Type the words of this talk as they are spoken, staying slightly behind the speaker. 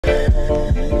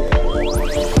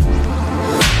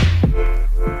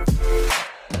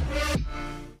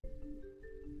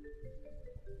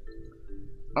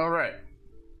All right.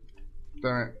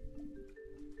 Damn it.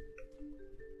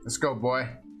 Let's go, boy.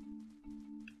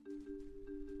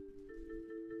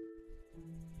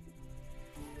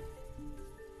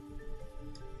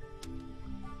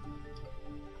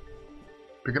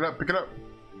 Pick it up, pick it up.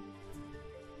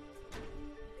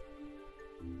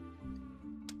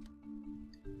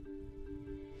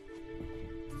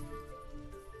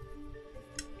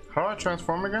 How do I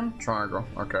transform again? Triangle,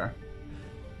 okay.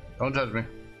 Don't judge me.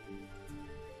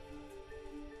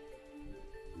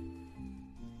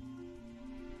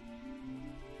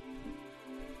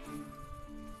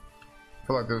 I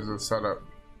feel like this is a setup.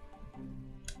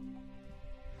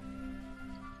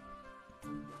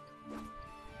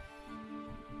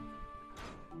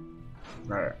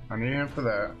 Alright, I need him for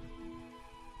that.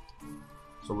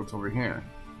 So what's over here?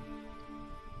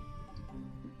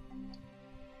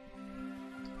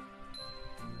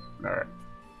 Alright.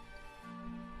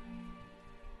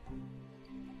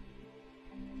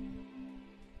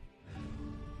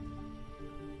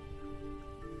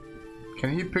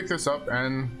 Can he pick this up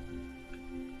and...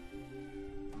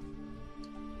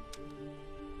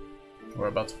 We're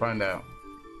about to find out.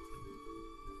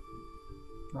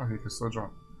 Oh, he can still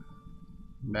jump.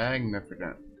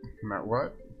 Magnificent. Not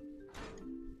what?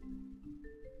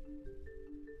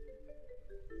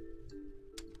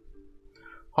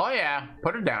 Oh yeah,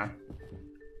 put it down.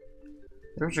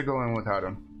 Maybe we should go in without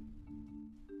him.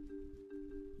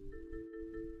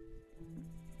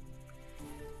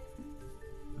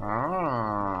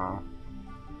 Ah.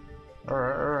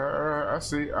 Alright, I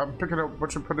see. I'm picking up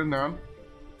what you're putting down.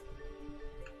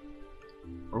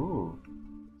 Ooh.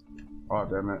 Oh,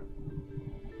 damn it.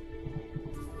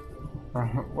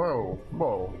 Whoa,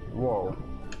 whoa, whoa.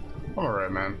 I'm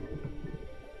alright, man.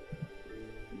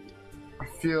 I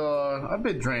feel a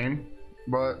bit drained,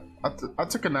 but I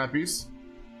took a nappies.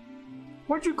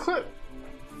 What'd you clip?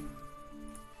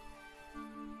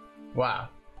 Wow.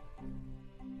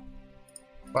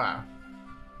 Wow.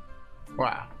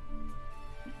 Wow.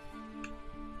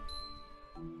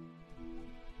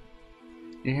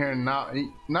 You're here not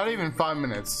even 5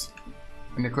 minutes,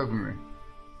 and you're clipping me.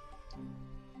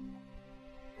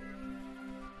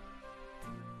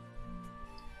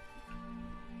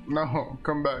 No,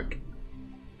 come back.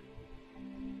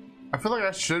 I feel like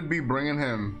I should be bringing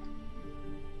him.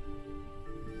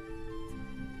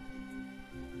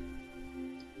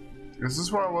 Is this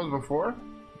where I was before?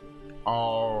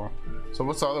 Oh, so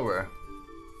what's the other way?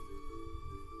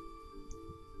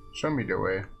 Show me the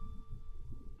way.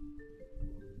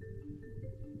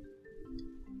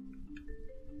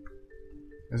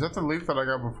 Is that the leaf that I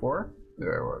got before? Yeah,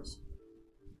 it was.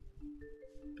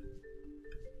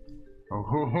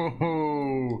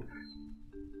 Oh,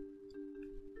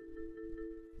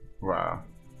 wow.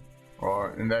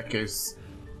 Well, in that case,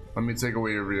 let me take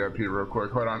away your VIP real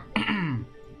quick. Hold on.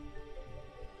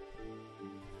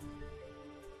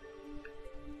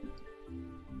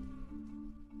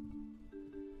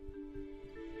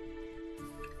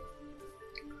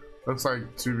 Looks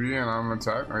like 2B and I'm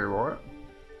attack. Okay, what?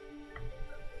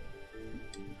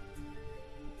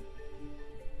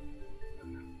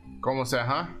 ¿Cómo se,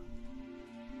 huh?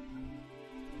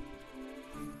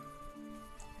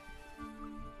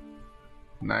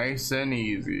 Nice and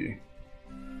easy.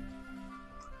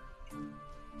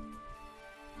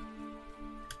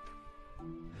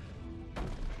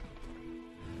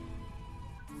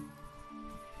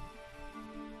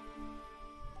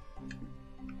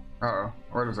 Uh-oh,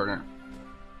 wait a second.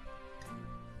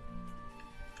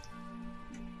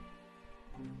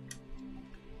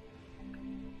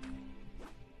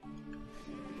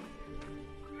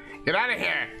 Get out of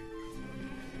here!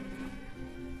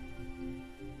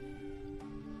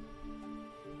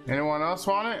 Anyone else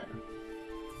want it?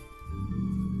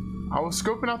 I was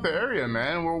scoping out the area,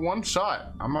 man. We're one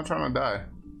shot. I'm not trying to die.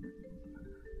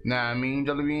 Nah, I mean,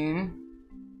 Jelly Bean.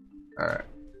 Alright.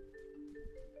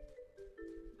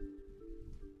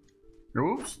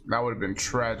 Oops, that would have been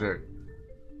tragic.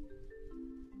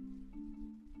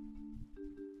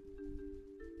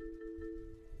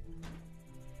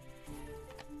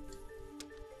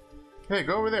 Hey,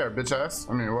 go over there, bitch ass.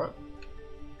 I mean, what?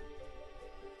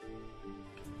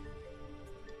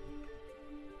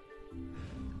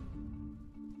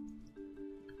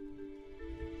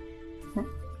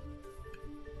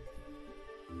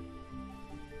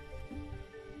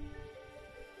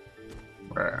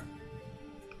 Where?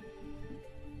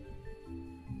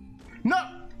 No!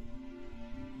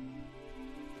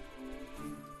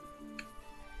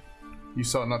 You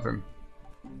saw nothing.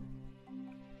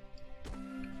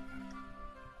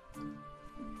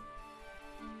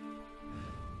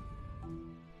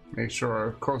 Make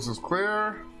sure coast is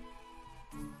clear.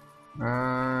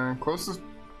 Coast is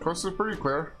pretty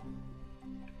clear.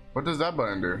 What does that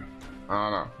button do? I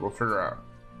don't know. We'll figure out.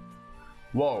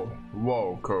 Whoa,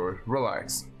 code.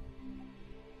 Relax.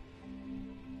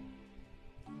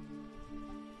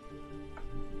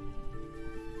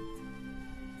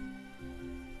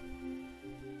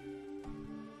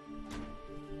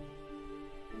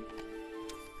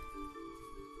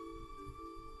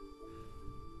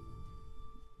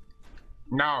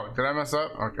 No, did I mess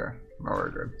up? Okay, no, we're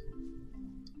good.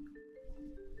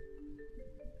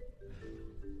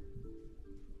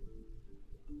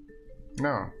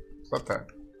 No, stop that.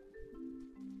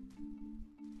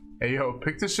 Hey, yo,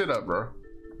 pick this shit up, bro.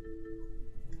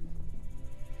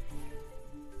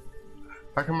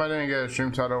 How come I didn't get a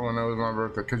stream title when it was my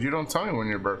birthday? Because you don't tell me when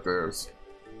your birthday is.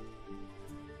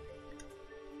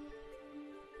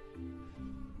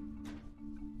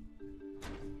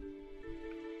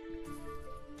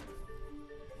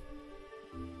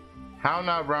 How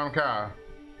not brown cow?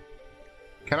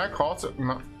 Can I call to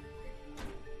no?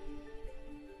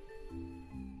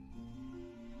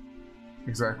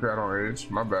 Exactly, I don't age.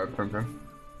 My bad, Pimpin.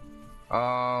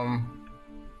 How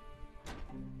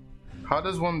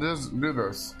does one do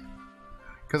this?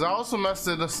 Cause I also messed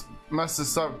this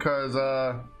up cause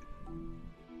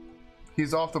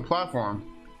he's off the platform.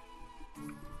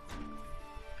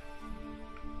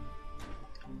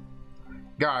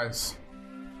 Guys.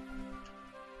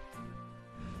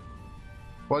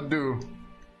 What do?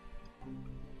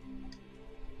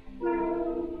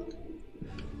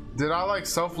 Did I like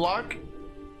self-lock?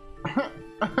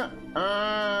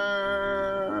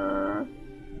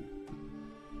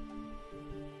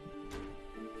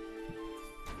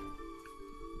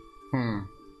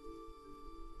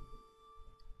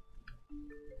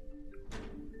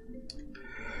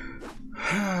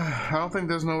 I don't think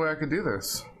there's no way I could do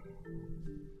this.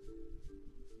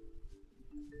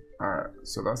 Alright,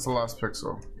 so that's the last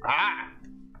pixel. Ah!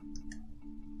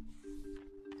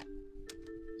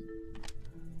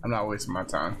 I'm not wasting my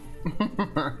time.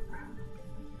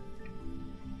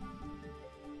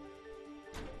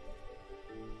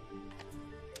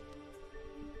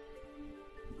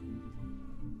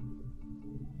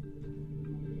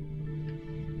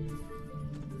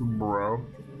 Bro.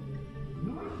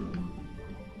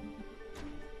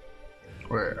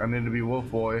 Wait, I need to be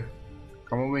Wolf Boy.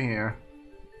 Come over here.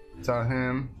 Tell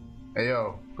him, hey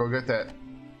yo, go get that.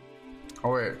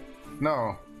 Oh wait,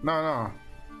 no.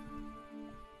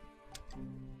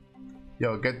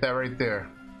 Yo, get that right there.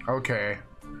 Okay.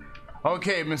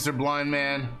 Okay, Mr. Blind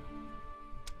Man.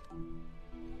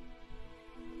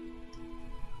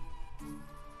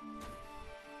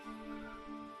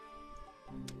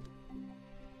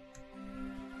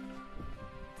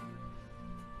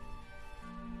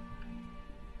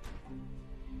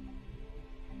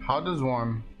 How does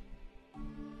one?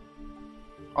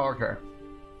 Oh, okay.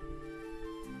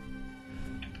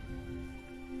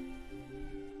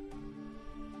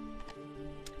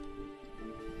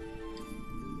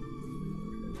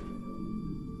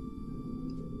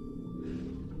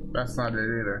 That's not it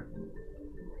either.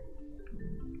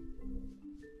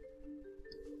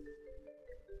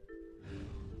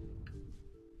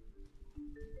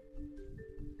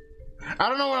 I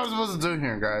don't know what I'm supposed to do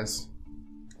here, guys.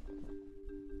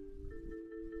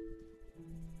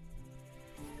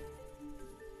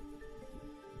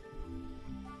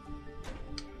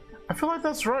 I feel like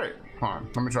that's right. Hold on,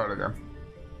 let me try it again.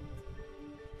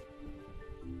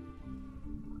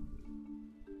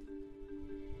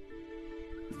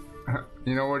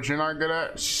 You know what you're not good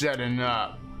at? Shutting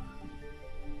up.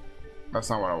 That's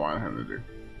not what I wanted him to do.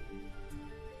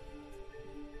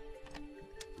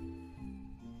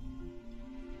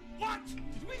 What?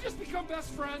 Did we just become best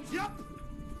friends? Yep.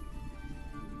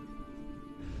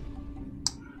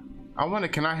 I wonder,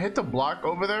 can I hit the block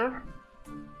over there?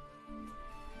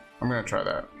 I'm gonna try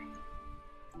that.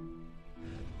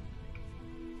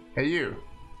 Hey, you.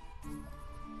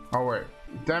 Oh, wait.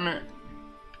 Damn it.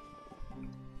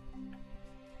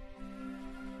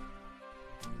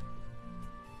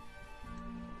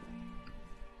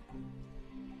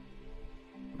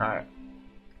 Alright.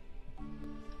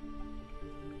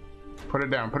 Put it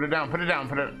down, put it down, put it down,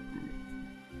 put it.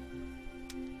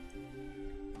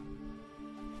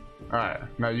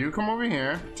 Alright, now you come over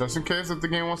here, just in case if the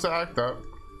game wants to act up.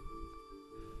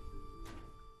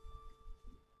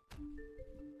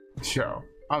 Yo,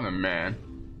 I'm the man.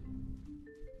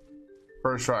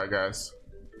 First try, guys.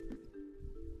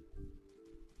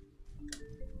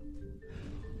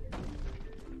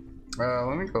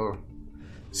 Let me go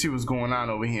see what's going on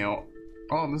over here.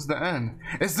 Oh, this is the end.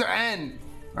 It's the end!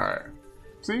 Alright.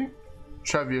 See?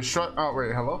 Trev, you're stressed. Oh,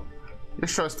 wait, hello? You're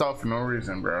stressed out for no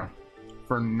reason, bro.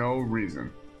 For no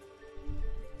reason.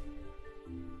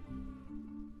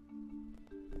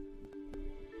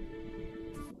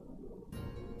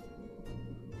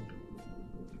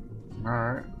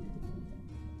 Alright.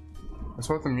 What's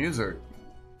with the music?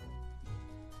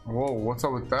 Whoa, what's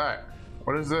up with that?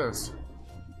 What is this?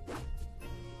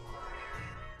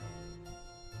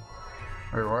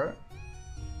 Wait, what?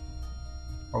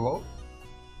 Hello?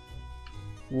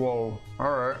 Whoa.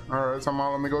 Alright, alright,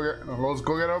 somehow let's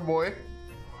go get our boy.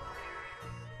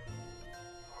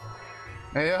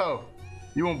 Hey yo,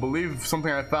 you won't believe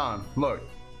something I found. Look.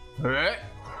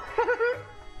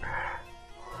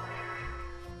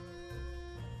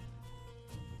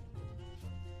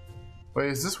 Wait,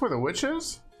 is this where the witch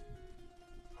is?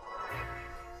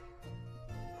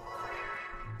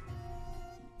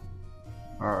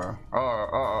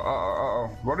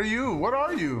 What are you? What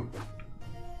are you?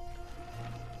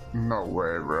 No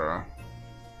way, bro.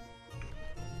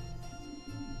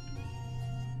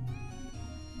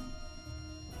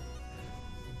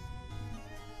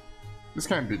 This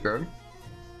can't be good.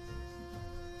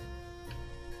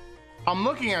 I'm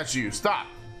looking at you. Stop.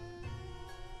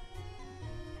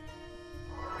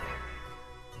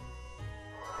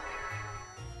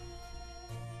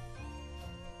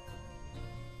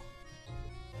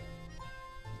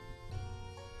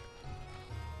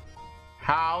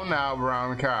 How now,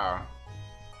 brown cow?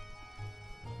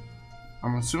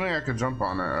 I'm assuming I could jump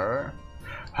on it, alright?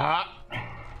 Ha!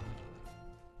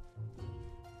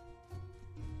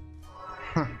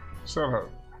 Shut up.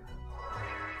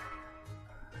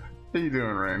 How you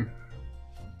doing, Rain?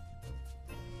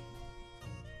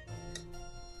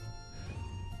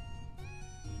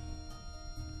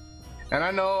 And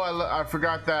I know I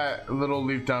forgot that little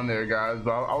leaf down there, guys,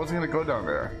 but I wasn't gonna go down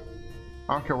there.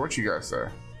 I don't care what you guys say.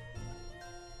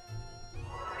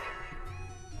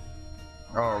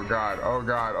 Oh god, oh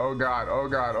god, oh god, oh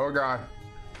god, oh god.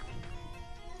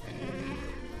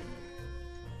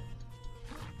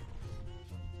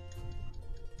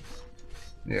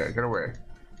 Yeah, get away.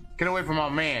 Get away from my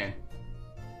man.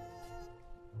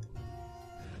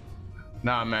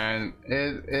 Nah, man,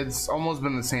 it's almost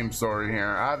been the same story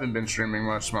here. I haven't been streaming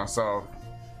much myself.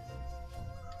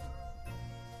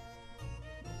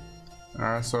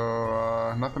 Alright,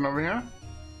 so nothing over here?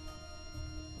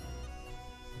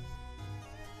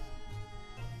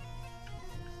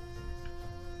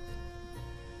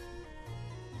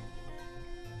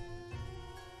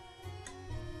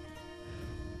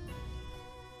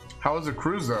 How was the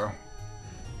cruise though?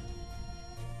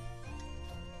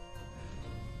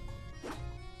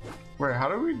 Wait, how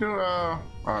do we do oh,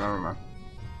 never mind.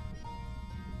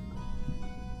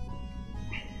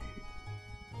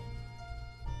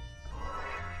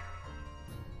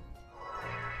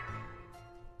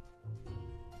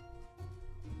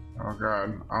 Oh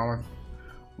god, only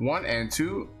 1 and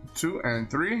 2, 2 and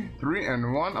 3, 3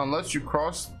 and 1. Unless you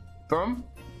cross them,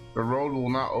 the road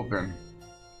will not open.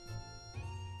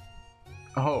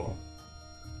 Oh,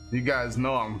 you guys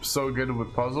know I'm so good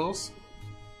with puzzles.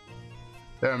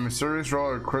 There are mysterious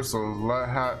roller crystals.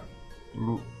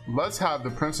 Let's have the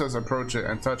princess approach it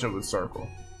and touch it with circle.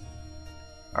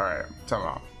 Alright, time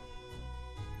out.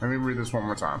 Let me read this one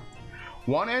more time.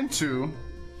 1 and 2,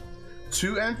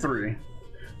 2 and 3,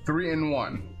 3 and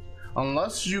 1.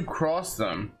 Unless you cross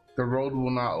them, the road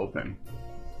will not open.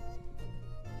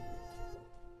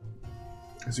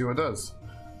 Let's see what it does.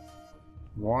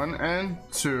 1 and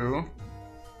 2,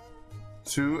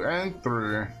 2 and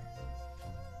 3.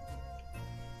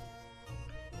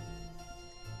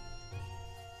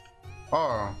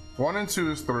 Oh, 1 and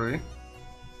 2 is 3.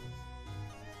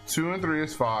 2 and 3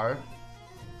 is 5.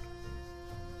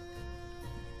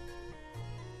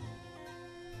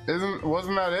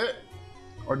 Wasn't that it?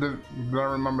 Or did I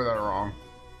remember that wrong?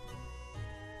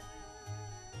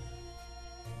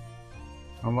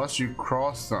 Unless you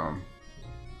cross them.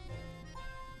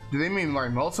 Do they mean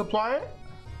like multiply it?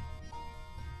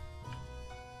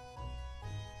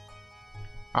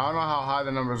 I don't know how high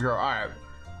the numbers go. Alright,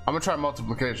 I'm gonna try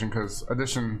multiplication because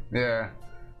addition, yeah.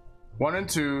 1 and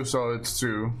 2, so it's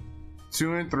 2.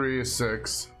 2 and 3 is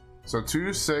 6. So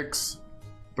 2, 6,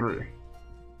 3.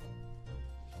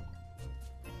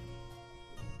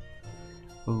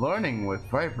 Learning with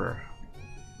Viper.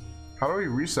 How do we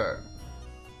reset?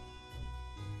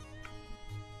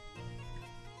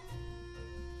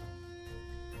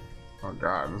 Oh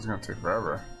god, this is gonna take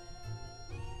forever.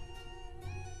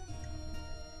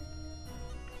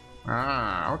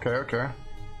 Ah, okay, okay.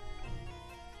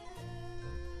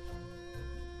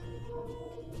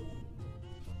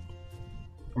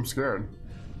 I'm scared.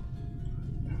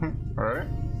 Alright.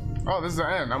 Oh, this is the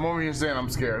end. I'm over here saying I'm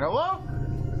scared. Hello?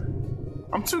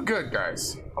 I'm too good,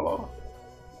 guys. Hello?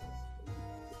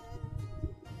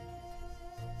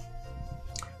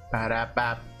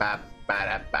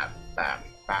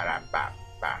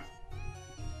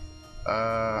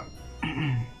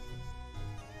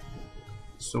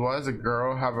 So why does a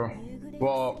girl have a...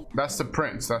 Well, that's the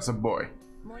prince. That's a boy.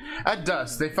 At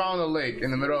dusk, they found a lake in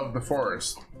the middle of the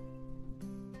forest.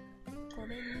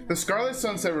 The scarlet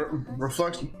sunset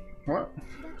reflects... What?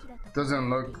 Doesn't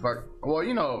look like... Well,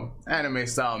 you know, anime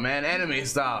style, man. Anime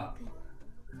style.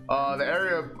 The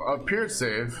area appeared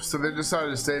safe, so they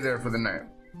decided to stay there for the night.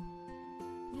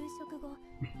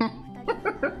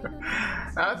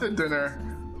 After dinner,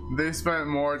 they spent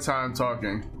more time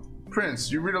talking.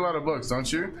 Prince, you read a lot of books,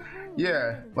 don't you?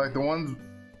 Yeah, like the ones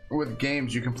with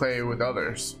games you can play with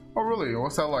others. Oh really?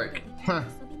 What's that like?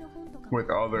 With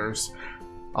others.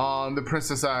 The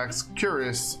princess asked,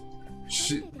 curious.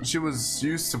 She was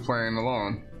used to playing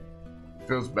alone.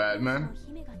 Feels bad, man.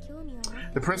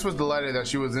 The prince was delighted that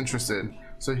she was interested,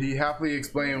 so he happily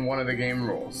explained one of the game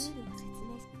rules.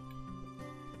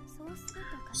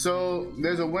 So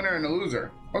there's a winner and a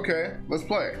loser. Okay, let's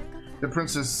play, the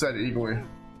princess said eagerly.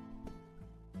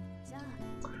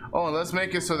 Oh, and let's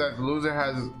make it so that the loser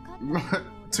has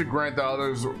to grant the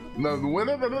others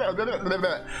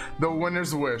the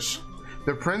winner's wish.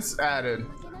 The prince added,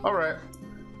 all right,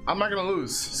 I'm not gonna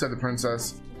lose, said the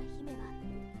princess.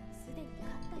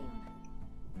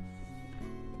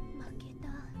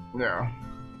 Yeah.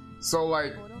 So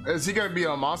like, is he gonna be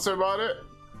a monster about it?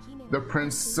 The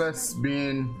princess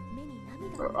being...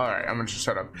 Alright, I'm gonna just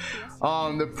shut up.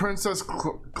 The princess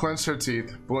clenched her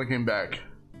teeth, blinking back.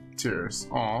 Tears.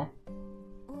 Aw.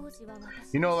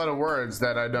 You know a lot of words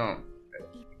that I don't.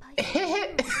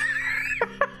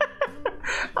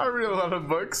 I read a lot of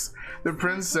books. The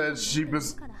prince said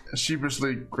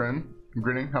sheepishly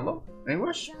grinning. Hello? Any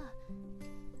wish?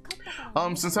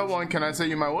 Since I won, can I tell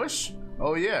you my wish?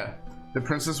 Oh yeah. The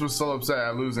princess was still upset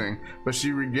at losing, but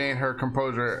she regained her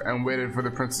composure and waited for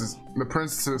the prince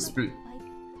to speak.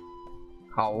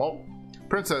 Hello?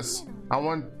 Princess, I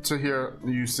want to hear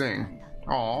you sing.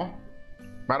 Aw.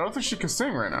 I don't think she can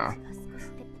sing right now.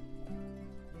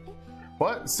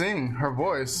 What? Sing? Her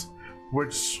voice,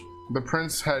 which the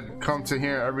prince had come to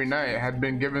hear every night, had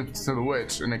been given to the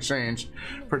witch in exchange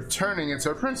for turning into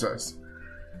a princess.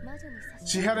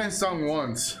 She hadn't sung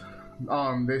once.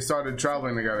 They started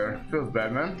traveling together. Feels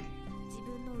bad, man.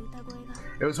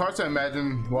 It was hard to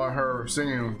imagine what her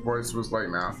singing voice was like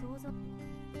now.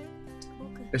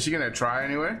 Is she gonna try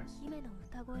anyway?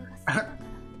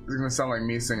 It's gonna sound like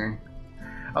me singing.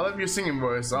 I love your singing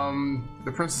voice.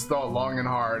 The princess thought long and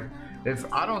hard. If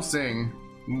I don't sing,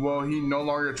 will he no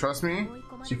longer trust me?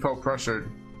 She felt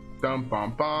pressured. Dum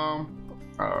bum bum.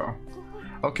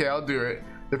 Okay, I'll do it.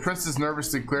 The princess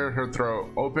nervously cleared her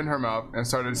throat, opened her mouth, and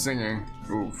started singing.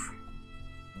 Oof.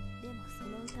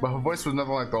 But her voice was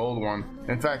nothing like the old one.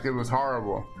 In fact, it was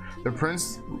horrible. The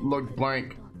prince looked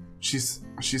blank. She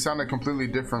sounded completely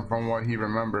different from what he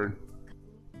remembered.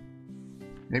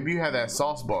 Maybe you had that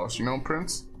sauce boss, you know,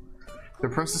 Prince? The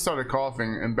princess started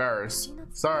coughing, embarrassed.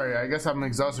 Sorry, I guess I'm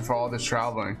exhausted for all this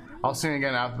traveling. I'll sing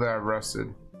again after I've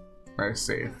rested. Nice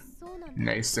save.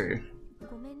 Nice save.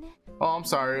 Oh, I'm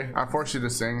sorry. I forced you to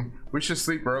sing. We should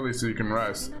sleep early so you can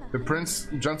rest. The prince's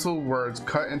gentle words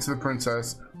cut into the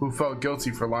princess, who felt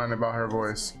guilty for lying about her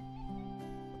voice.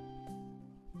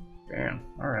 Damn.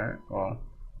 Alright. Well,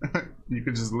 you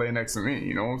could just lay next to me.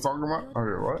 You know what I'm talking about?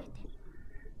 Okay, what?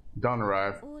 Dawn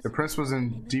arrived. The prince was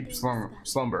in deep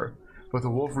slumber, but the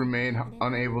wolf remained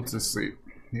unable to sleep.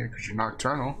 Yeah, because you're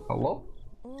nocturnal. Hello?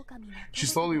 She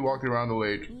slowly walked around the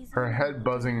lake, her head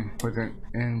buzzing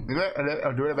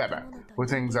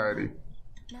with anxiety.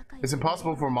 It's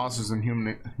impossible for monsters and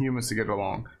humans to get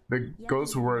along. The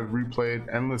ghost word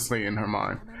replayed endlessly in her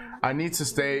mind. I need to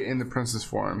stay in the princess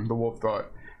form, the wolf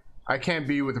thought. I can't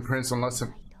be with the prince unless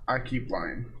I keep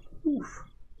lying. Oof.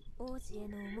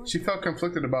 She felt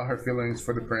conflicted about her feelings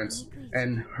for the prince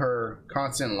and her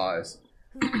constant lies.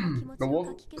 The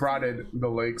wolf prodded the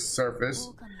lake's surface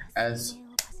as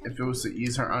if it was to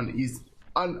ease her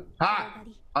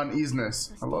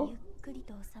uneasiness. Hello?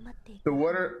 The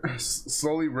water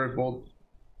slowly rippled.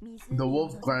 The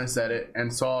wolf glanced at it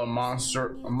and saw a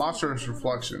monstrous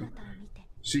reflection.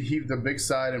 She heaved a big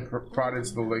sigh and prodded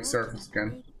to the lake's surface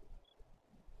again.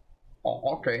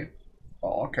 Oh, okay.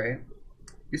 Oh, okay.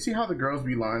 You see how the girls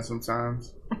be lying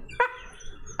sometimes?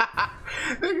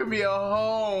 They could be a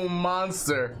whole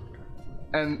monster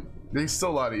and they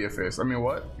still lie to your face. I mean,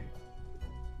 what?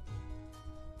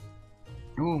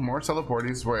 Ooh, more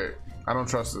teleporties. Wait, I don't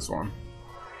trust this one.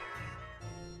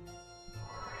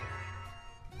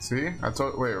 See? I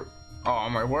told. Wait. Oh,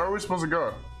 I'm like, where are we supposed to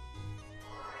go?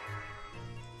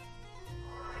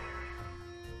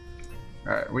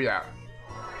 Alright, we out.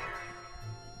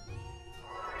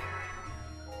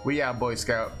 We out, Boy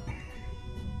Scout.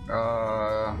 Do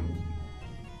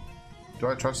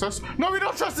I trust this? No, we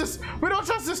don't trust this! We don't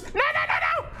trust this! No, no,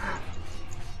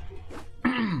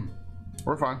 no, no!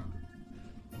 We're fine.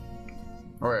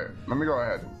 Alright, let me go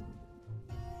ahead.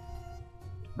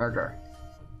 Okay.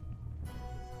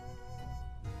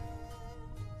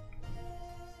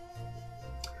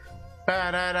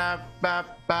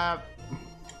 Ba-da-da-ba-ba.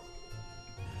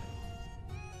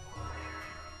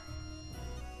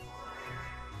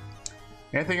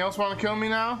 Anything else want to kill me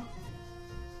now?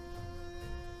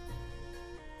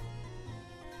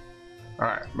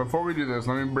 Alright, before we do this,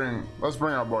 let's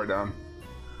bring our boy down.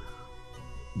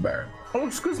 Bear. Oh,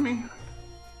 excuse me.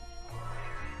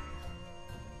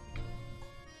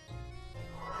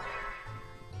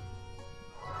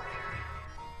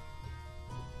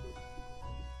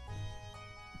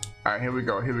 Alright, here we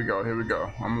go, here we go, here we go.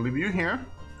 I'm gonna leave you here.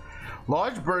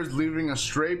 Large birds leaving a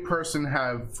stray person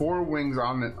have 4 wings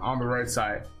on the right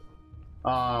side.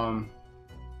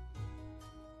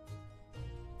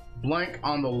 Blank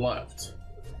on the left.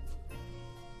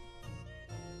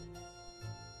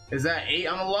 Is that 8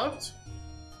 on the left?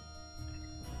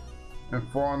 And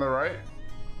 4 on the right?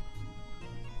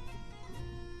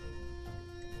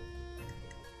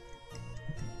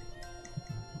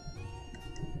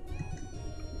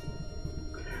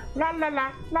 La la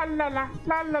la la la la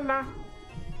la la la.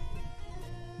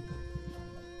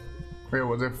 Wait,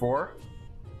 was it 4?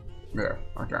 Yeah,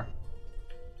 okay.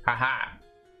 Haha.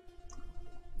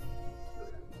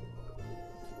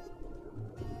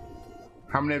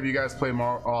 How many of you guys play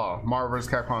Marvel vs.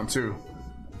 Capcom 2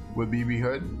 with BB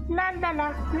Hood? La la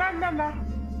la la la la.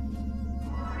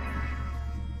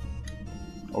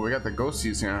 Oh, we got the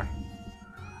ghosties here.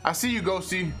 I see you,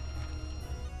 ghosty.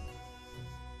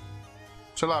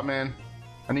 Chill out, man.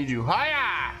 I need you.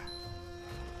 Hiya!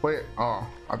 Wait, oh,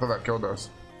 I thought that killed us.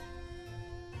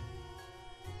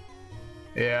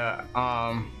 Yeah,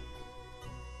 I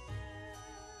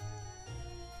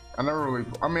never really,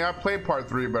 I mean, I played part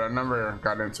 3, but I never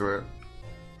got into it.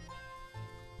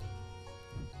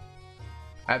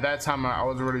 At that time, I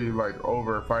was already like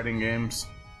over fighting games.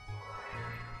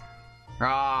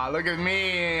 Ah, look at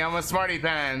me, I'm a smarty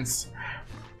pants.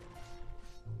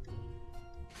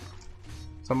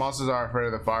 Some monsters are afraid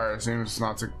of the fire. It seems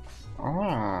not to.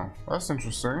 Oh, that's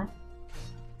interesting.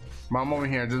 I'm over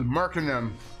here just murking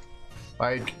them.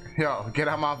 Like, yo, get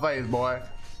out my face, boy.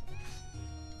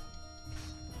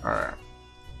 Alright.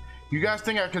 You guys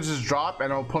think I could just drop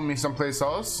and it'll put me someplace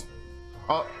else?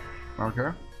 Oh, okay.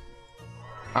 Alright,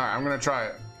 I'm gonna try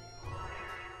it.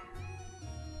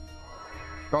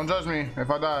 Don't judge me if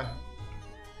I die.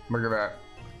 Look at that.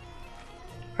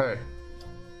 Hey.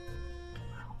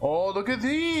 Oh, look at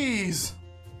these!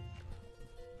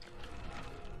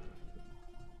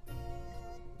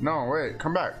 No, wait,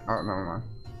 come back. Oh, never mind.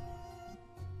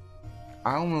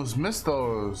 I almost missed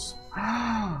those. They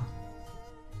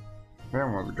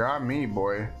almost got me,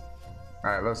 boy.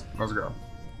 Alright, let's go.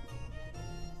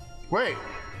 Wait,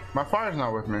 my fire's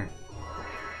not with me.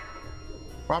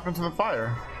 What happened to the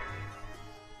fire?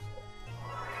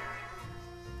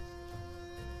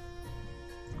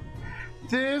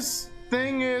 This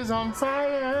thing is on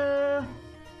fire.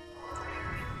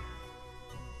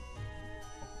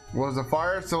 Was the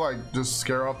fire to like just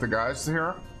scare off the guys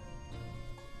here?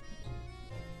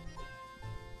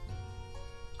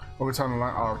 Over time the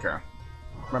line. Oh, okay.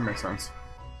 That makes sense.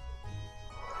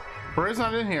 Parade's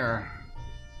not in here.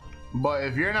 But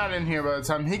if you're not in here by the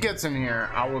time he gets in here,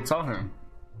 I will tell him.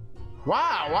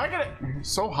 Wow, why get it?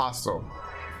 So hostile.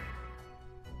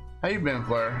 How you been,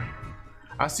 Flair?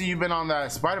 I see you've been on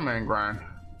that Spider-Man grind.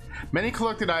 Many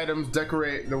collected items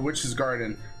decorate the witch's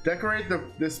garden. Decorate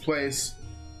this place.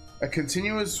 A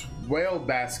continuous whale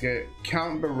basket.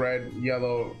 Count the red,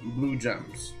 yellow, blue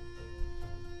gems.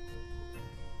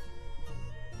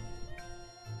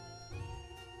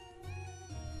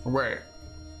 Wait.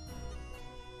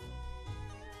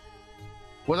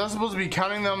 Was I supposed to be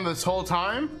counting them this whole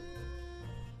time?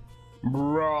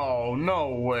 Bro, no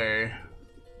way.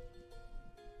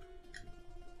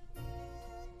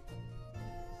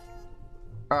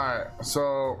 Alright,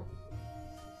 so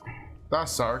that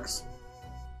sucks.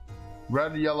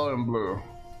 Red, yellow, and blue.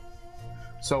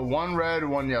 So 1 red,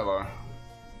 1 yellow.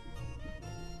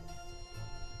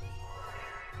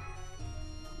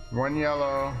 1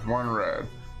 yellow, 1 red.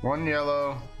 1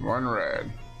 yellow, 1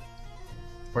 red.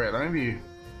 Wait, let me be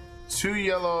 2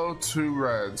 yellow, 2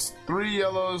 reds. 3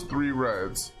 yellows, 3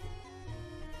 reds.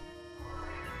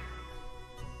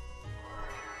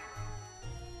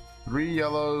 3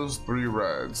 yellows, 3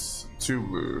 reds, 2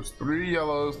 blues. 3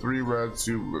 yellows, 3 reds,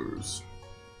 2 blues.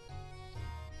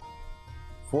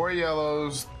 4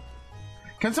 yellows.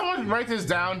 Can someone write this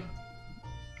down?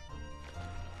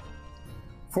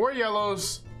 4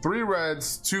 yellows, 3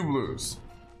 reds, 2 blues.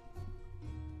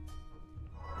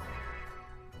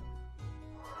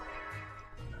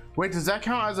 Wait, does that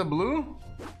count as a blue?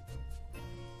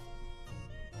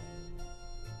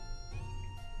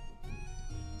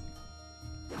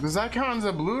 Does that count as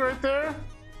a blue right there?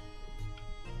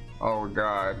 Oh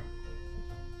god.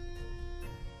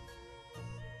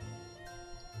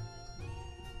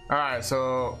 Alright,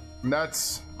 so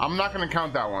that's, I'm not gonna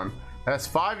count that one. That's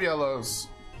 5 yellows.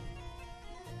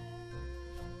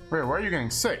 Wait, where are you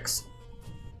getting 6?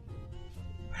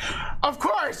 Of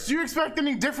course! Do you expect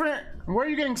any different? Where are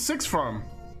you getting 6 from?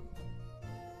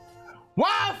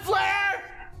 Wow, Flare!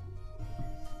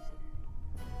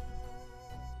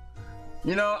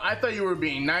 You know, I thought you were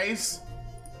being nice.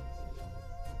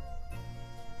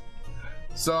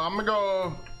 So I'm gonna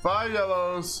go 5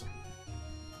 yellows.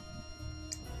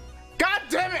 God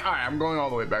damn it! Alright, I'm going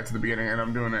all the way back to the beginning and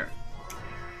I'm doing it.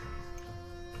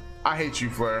 I hate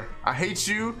you, Flare. I hate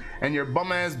you and your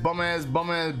bum ass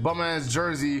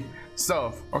Jersey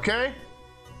self, okay?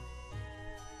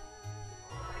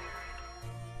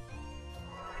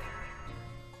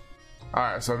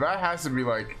 Alright, so that has to be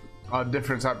like a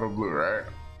different type of blue, right?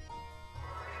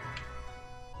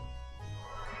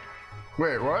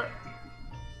 Wait, what?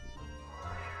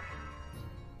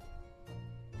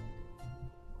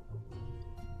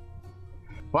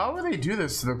 Why would they do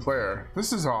this to the player?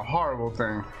 This is a horrible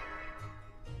thing.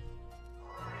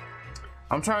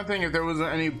 I'm trying to think if there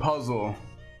wasn't any puzzle.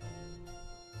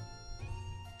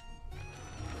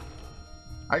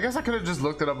 I guess I could have just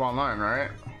looked it up online,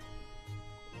 right?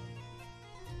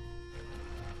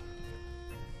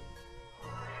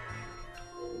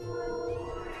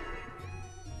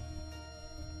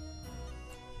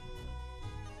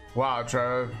 Wow,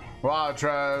 Trev. Wow,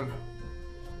 Trev.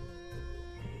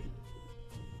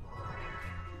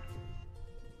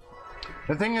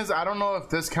 The thing is, I don't know if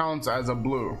this counts as a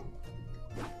blue.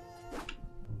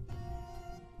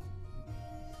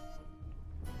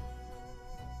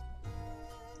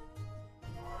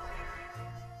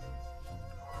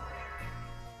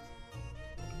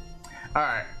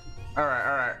 Alright.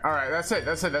 Alright. That's it.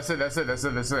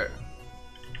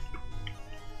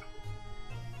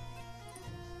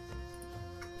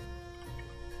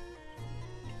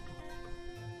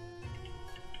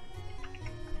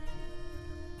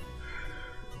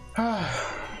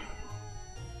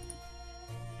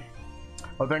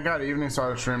 Oh, thank God Evening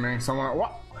started streaming. Someone,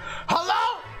 what?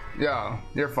 Hello? Yeah,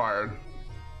 you're fired.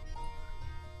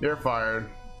 You're fired.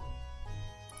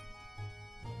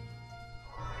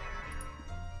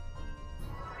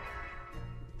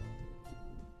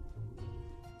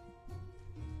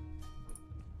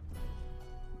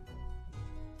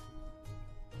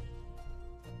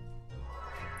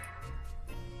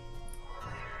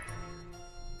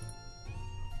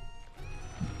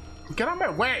 Get out of my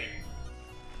way!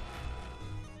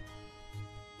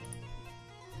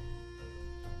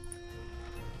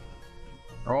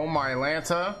 Oh my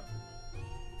Lanta.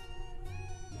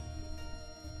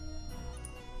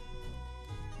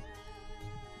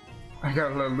 I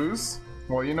got a little loose.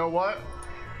 Well, you know what?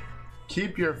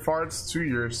 Keep your farts to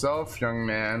yourself, young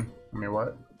man. I mean,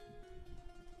 what?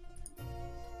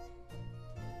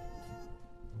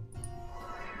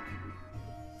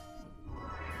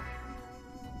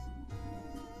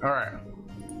 All right.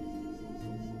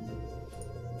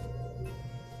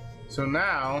 So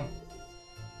now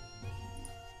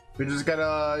we just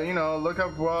gotta, you know, look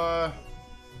up the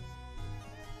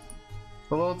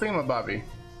little thingamabobby.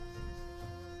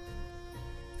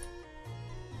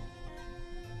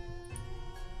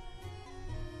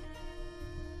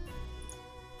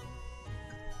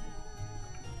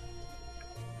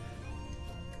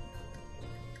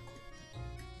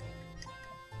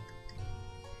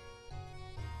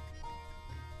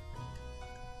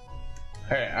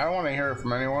 Hey, I don't want to hear it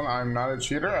from anyone. I'm not a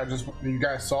cheater. I just, you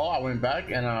guys saw, I went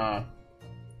back and I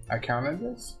counted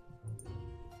this.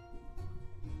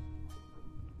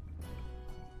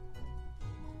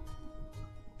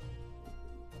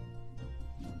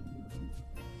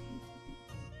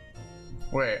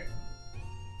 Wait.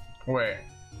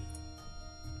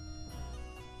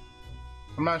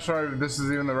 I'm not sure if this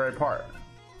is even the right part.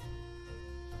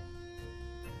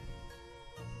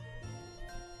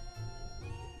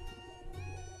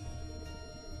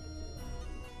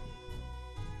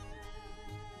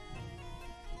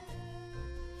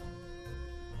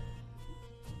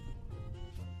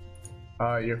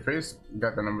 Your face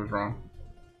got the numbers wrong.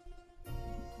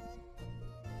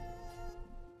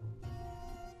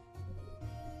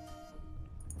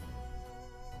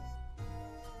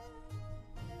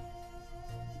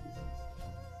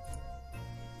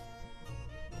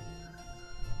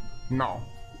 No.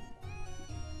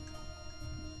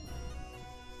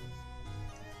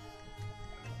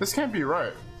 This can't be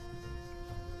right.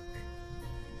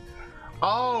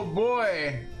 Oh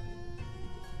boy.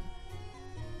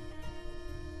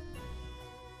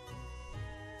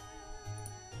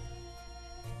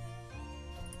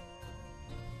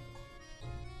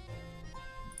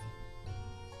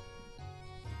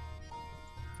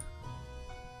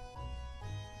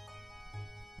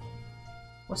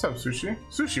 What's up, Sushi?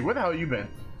 Sushi, where the hell you been?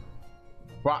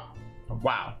 Wow.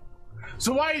 Wow.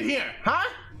 So why are you here, huh?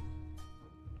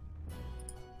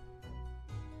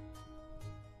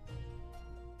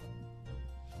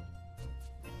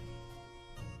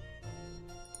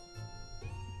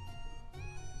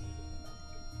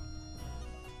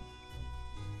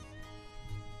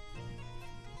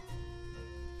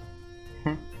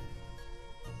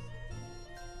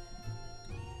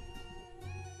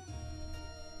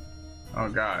 Oh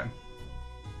God.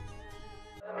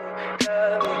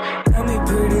 Tell me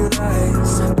pretty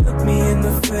lies, look me in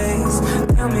the face.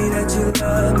 Tell me that you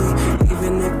love me,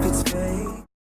 even if it's